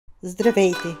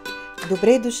Здравейте!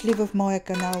 Добре дошли в моя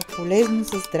канал Полезно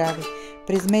за здраве.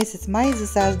 През месец май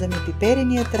засаждаме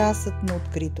пипереният разсад на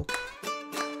открито.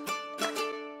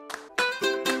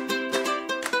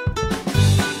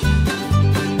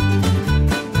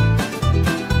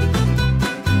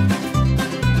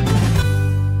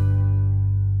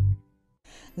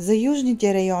 За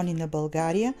южните райони на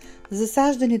България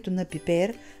засаждането на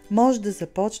пипер може да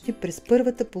започне през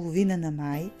първата половина на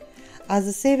май, а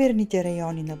за северните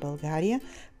райони на България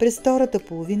през втората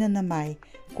половина на май,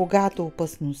 когато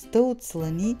опасността от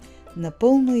слани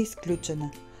напълно е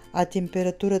изключена, а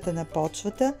температурата на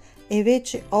почвата е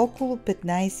вече около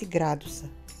 15 градуса.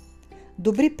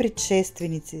 Добри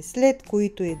предшественици, след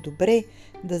които е добре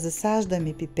да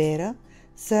засаждаме пипера,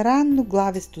 са ранно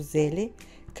главесто зеле,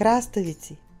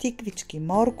 краставици, тиквички,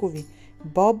 моркови,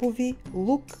 бобови,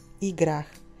 лук и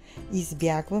грах.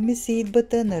 Избягваме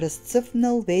сеитбата на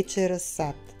разцъфнал вече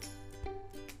разсад.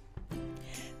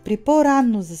 При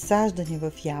по-ранно засаждане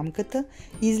в ямката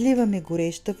изливаме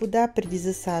гореща вода преди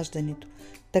засаждането.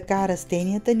 Така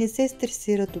растенията не се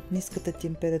стресират от ниската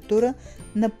температура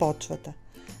на почвата.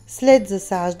 След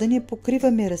засаждане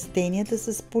покриваме растенията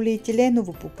с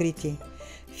полиетиленово покритие.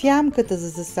 В ямката за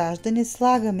засаждане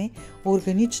слагаме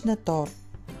органична тор,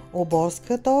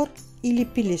 оборска тор или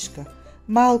пилешка,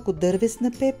 малко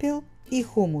дървесна пепел и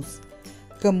хумус.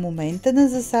 Към момента на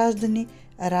засаждане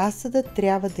разсадът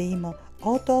трябва да има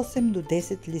от 8 до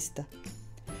 10 листа.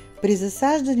 При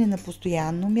засаждане на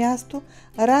постоянно място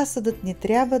разсадът не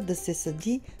трябва да се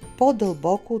сади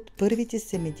по-дълбоко от първите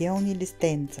семеделни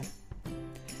листенца.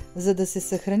 За да се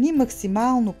съхрани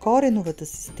максимално кореновата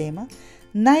система,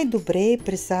 най-добре е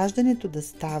пресаждането да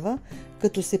става,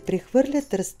 като се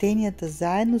прехвърлят растенията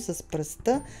заедно с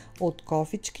пръста от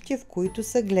кофичките, в които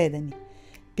са гледани.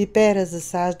 Пипера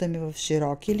засаждаме в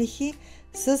широки лихи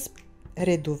с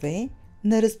редове,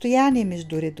 на разстояние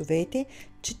между редовете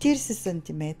 40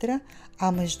 см,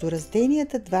 а между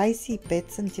растенията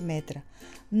 25 см.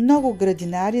 Много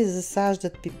градинари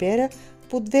засаждат пипера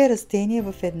по две растения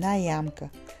в една ямка.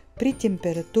 При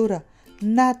температура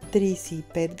над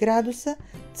 35 градуса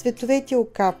цветовете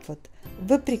окапват.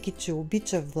 Въпреки че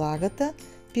обича влагата,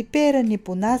 пипера не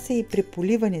понася и при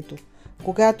поливането.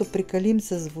 Когато прекалим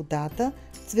с водата,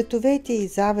 цветовете и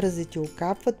завразите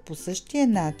окапват по същия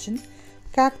начин,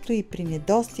 както и при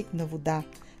недостиг на вода.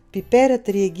 Пиперът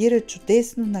реагира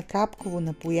чудесно на капково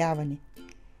напояване.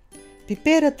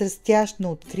 Пиперът, растящ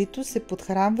на открито, се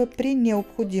подхранва при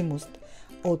необходимост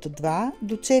от 2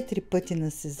 до 4 пъти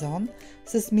на сезон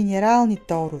с минерални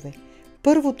торове.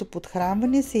 Първото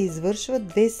подхранване се извършва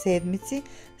 2 седмици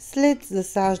след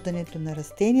засаждането на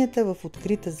растенията в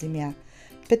открита земя.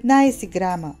 15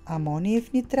 грама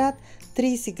амониев нитрат,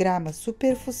 30 грама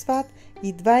суперфосфат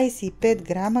и 25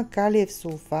 грама калиев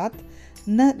сулфат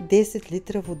на 10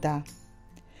 литра вода.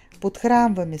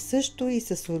 Подхранваме също и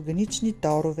с органични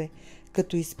торове,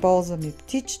 като използваме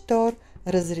птичи тор,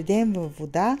 разреден във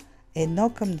вода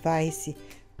 1:20.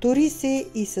 Тори се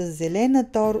и с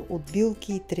зелена тор от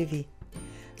билки и треви.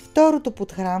 Второто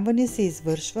подхранване се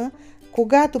извършва,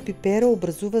 когато пипера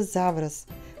образува завраз.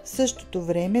 В същото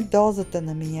време дозата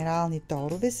на минерални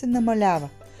торове се намалява.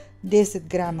 10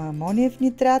 грама амониев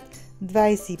нитрат,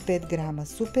 25 грама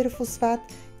суперфосфат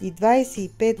и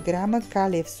 25 грама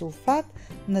калиев сулфат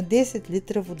на 10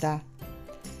 литра вода.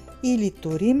 Или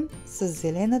торим с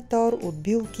зелена тор от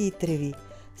билки и треви.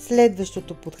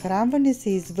 Следващото подхранване се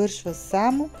извършва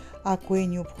само ако е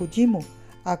необходимо,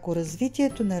 ако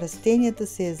развитието на растенията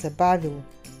се е забавило.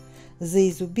 За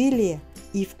изобилие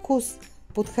и вкус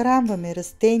подхранваме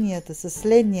растенията със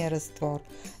следния разтвор: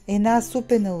 една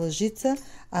супена лъжица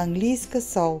английска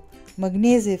сол,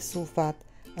 магнезиев сулфат,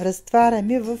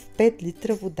 разтваряме в 5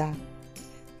 литра вода.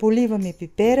 Поливаме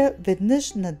пипера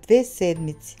веднъж на 2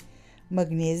 седмици.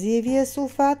 Магнезиевия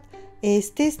сулфат е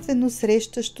естествено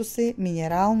срещащо се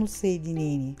минерално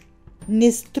съединение.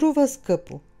 Не струва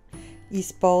скъпо.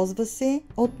 Използва се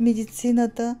от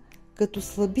медицината като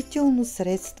слабително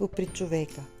средство при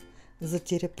човека, за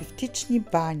терапевтични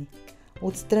бани.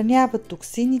 Отстранява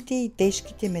токсините и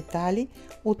тежките метали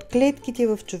от клетките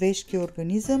в човешкия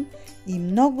организъм и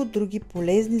много други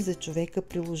полезни за човека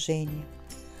приложения.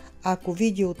 Ако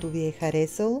видеото ви е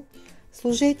харесало,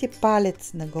 сложете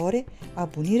палец нагоре,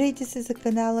 абонирайте се за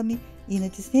канала ми и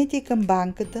натиснете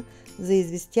камбанката за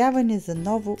известяване за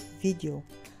ново видео.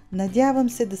 Надявам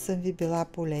се да съм ви била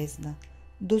полезна.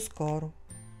 До скоро!